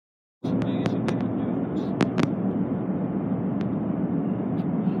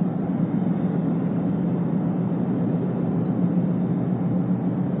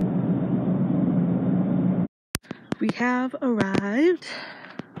have arrived.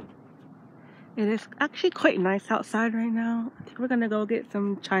 It is actually quite nice outside right now. I think we're gonna go get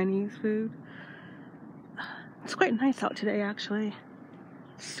some Chinese food. It's quite nice out today, actually.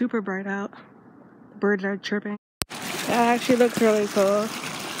 Super bright out. The birds are chirping. That actually looks really cool.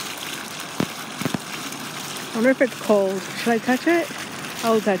 I wonder if it's cold. Should I touch it?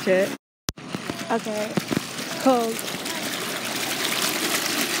 I'll touch it. Okay. Cold.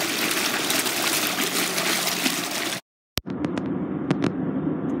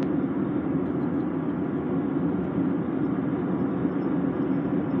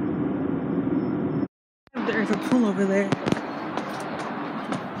 There's a pool over there.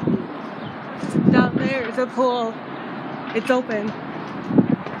 Down there is a pool. It's open.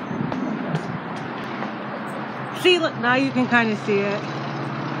 See, look, now you can kind of see it.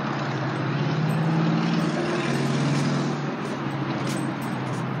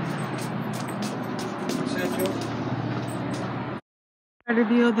 Better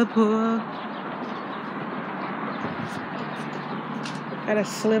view of the pool. Got a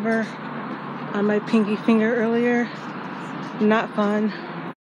sliver on my pinky finger earlier. Not fun.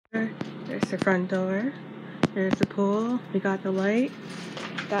 There's the front door. There's the pool. We got the light.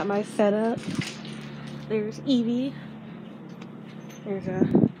 Got my setup. There's Evie. There's a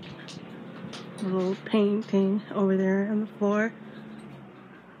little painting over there on the floor.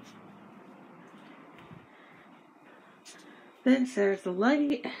 Then there's the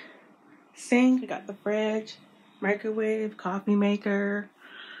light, sink. We got the fridge, microwave, coffee maker,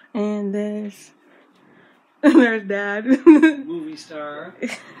 and there's Dad. Movie star.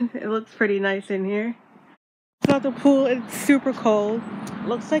 It looks pretty nice in here. So at the pool, it's super cold.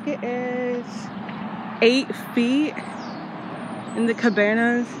 Looks like it is 8 feet in the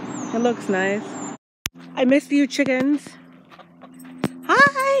cabanas. It looks nice. I miss you, chickens.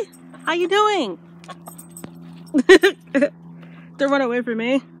 Hi! How you doing? Don't run away from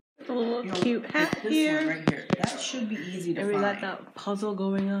me. A little cute hat here. Right here. That should be easy to And we find. got that puzzle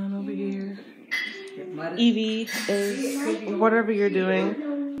going on over here. Evie is whatever you're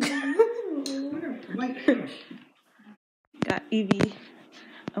doing. Got Evie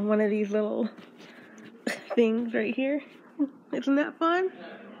on one of these little things right here. Isn't that fun?